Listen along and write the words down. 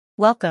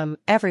Welcome,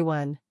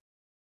 everyone.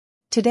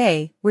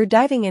 Today, we're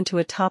diving into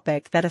a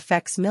topic that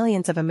affects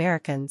millions of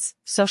Americans,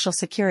 Social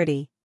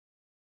Security.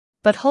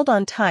 But hold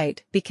on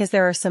tight, because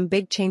there are some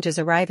big changes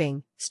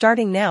arriving,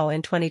 starting now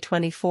in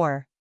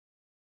 2024.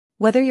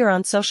 Whether you're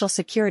on Social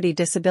Security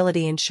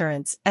Disability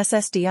Insurance,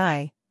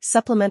 SSDI,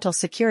 Supplemental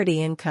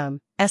Security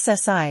Income,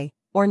 SSI,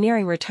 or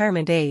nearing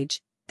retirement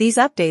age, these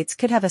updates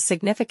could have a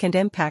significant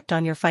impact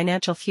on your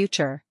financial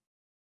future.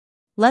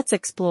 Let's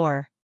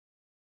explore.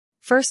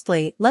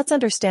 Firstly, let's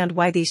understand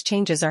why these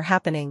changes are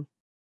happening.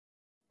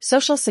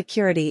 Social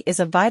Security is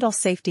a vital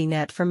safety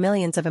net for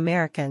millions of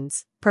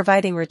Americans,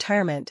 providing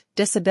retirement,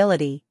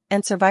 disability,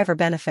 and survivor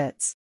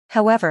benefits.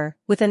 However,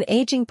 with an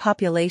aging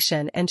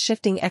population and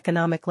shifting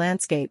economic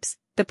landscapes,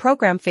 the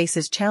program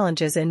faces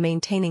challenges in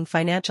maintaining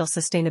financial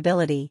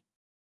sustainability.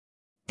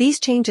 These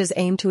changes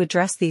aim to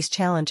address these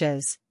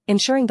challenges,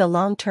 ensuring the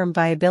long-term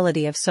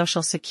viability of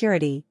Social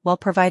Security while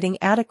providing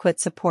adequate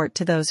support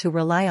to those who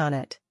rely on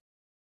it.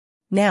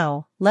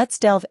 Now, let's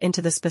delve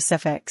into the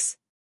specifics.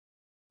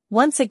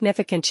 One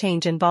significant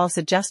change involves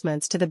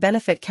adjustments to the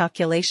benefit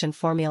calculation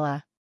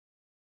formula.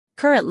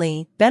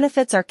 Currently,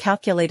 benefits are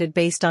calculated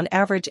based on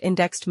average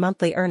indexed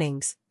monthly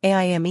earnings,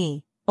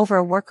 AIME, over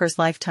a worker's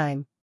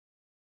lifetime.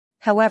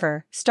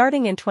 However,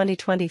 starting in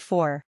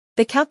 2024,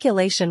 the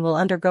calculation will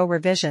undergo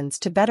revisions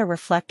to better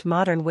reflect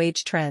modern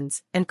wage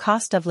trends and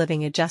cost of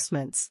living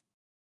adjustments.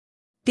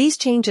 These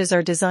changes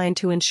are designed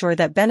to ensure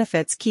that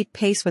benefits keep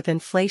pace with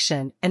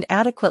inflation and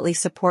adequately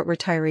support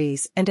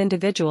retirees and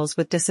individuals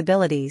with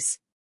disabilities.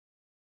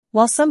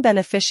 While some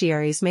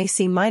beneficiaries may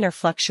see minor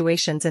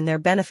fluctuations in their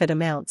benefit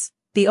amounts,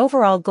 the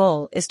overall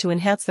goal is to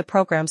enhance the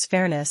program's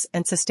fairness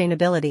and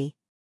sustainability.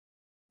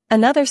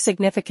 Another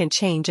significant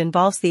change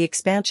involves the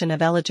expansion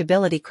of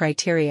eligibility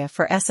criteria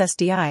for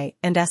SSDI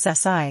and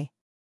SSI.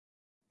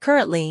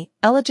 Currently,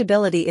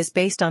 eligibility is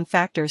based on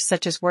factors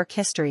such as work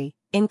history,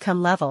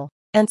 income level,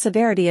 and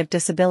severity of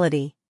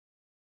disability.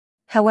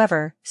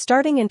 However,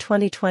 starting in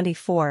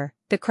 2024,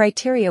 the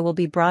criteria will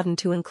be broadened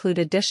to include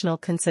additional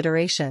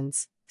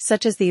considerations,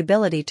 such as the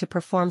ability to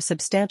perform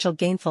substantial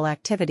gainful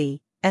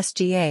activity,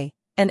 SGA,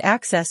 and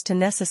access to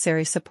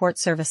necessary support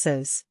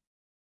services.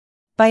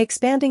 By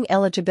expanding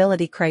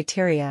eligibility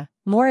criteria,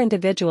 more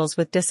individuals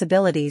with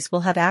disabilities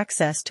will have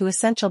access to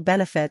essential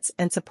benefits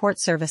and support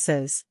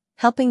services,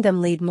 helping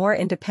them lead more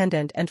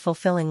independent and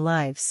fulfilling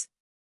lives.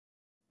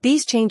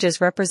 These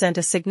changes represent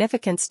a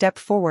significant step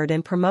forward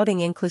in promoting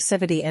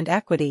inclusivity and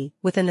equity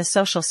within the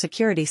Social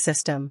Security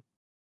system.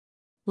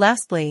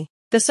 Lastly,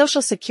 the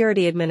Social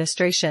Security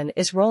Administration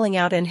is rolling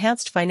out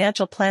enhanced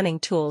financial planning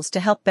tools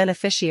to help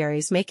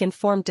beneficiaries make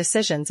informed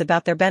decisions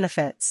about their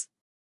benefits.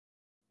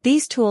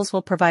 These tools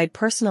will provide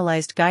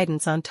personalized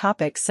guidance on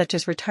topics such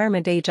as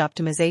retirement age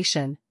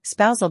optimization,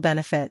 spousal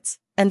benefits,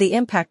 and the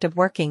impact of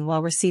working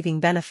while receiving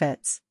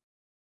benefits.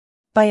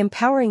 By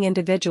empowering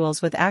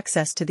individuals with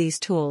access to these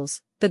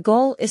tools, the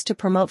goal is to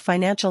promote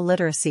financial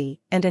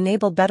literacy and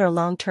enable better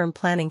long-term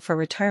planning for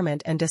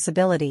retirement and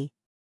disability.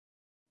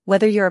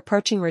 Whether you're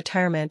approaching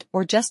retirement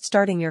or just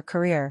starting your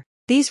career,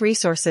 these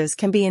resources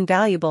can be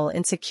invaluable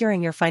in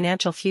securing your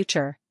financial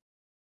future.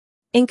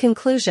 In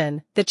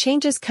conclusion, the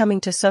changes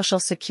coming to Social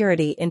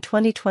Security in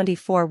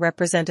 2024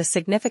 represent a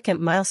significant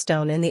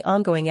milestone in the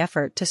ongoing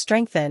effort to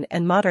strengthen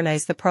and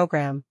modernize the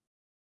program.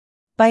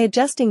 By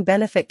adjusting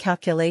benefit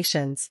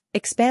calculations,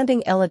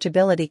 expanding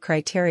eligibility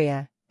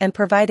criteria, and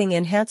providing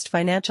enhanced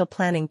financial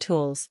planning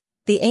tools,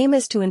 the aim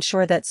is to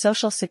ensure that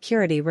Social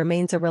Security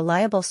remains a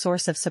reliable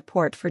source of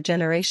support for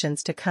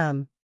generations to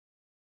come.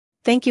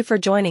 Thank you for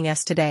joining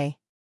us today.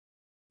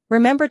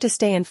 Remember to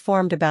stay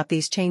informed about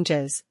these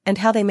changes and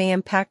how they may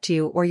impact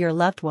you or your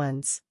loved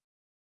ones.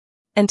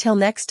 Until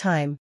next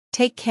time,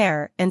 take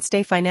care and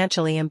stay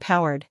financially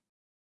empowered.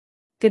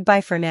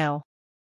 Goodbye for now.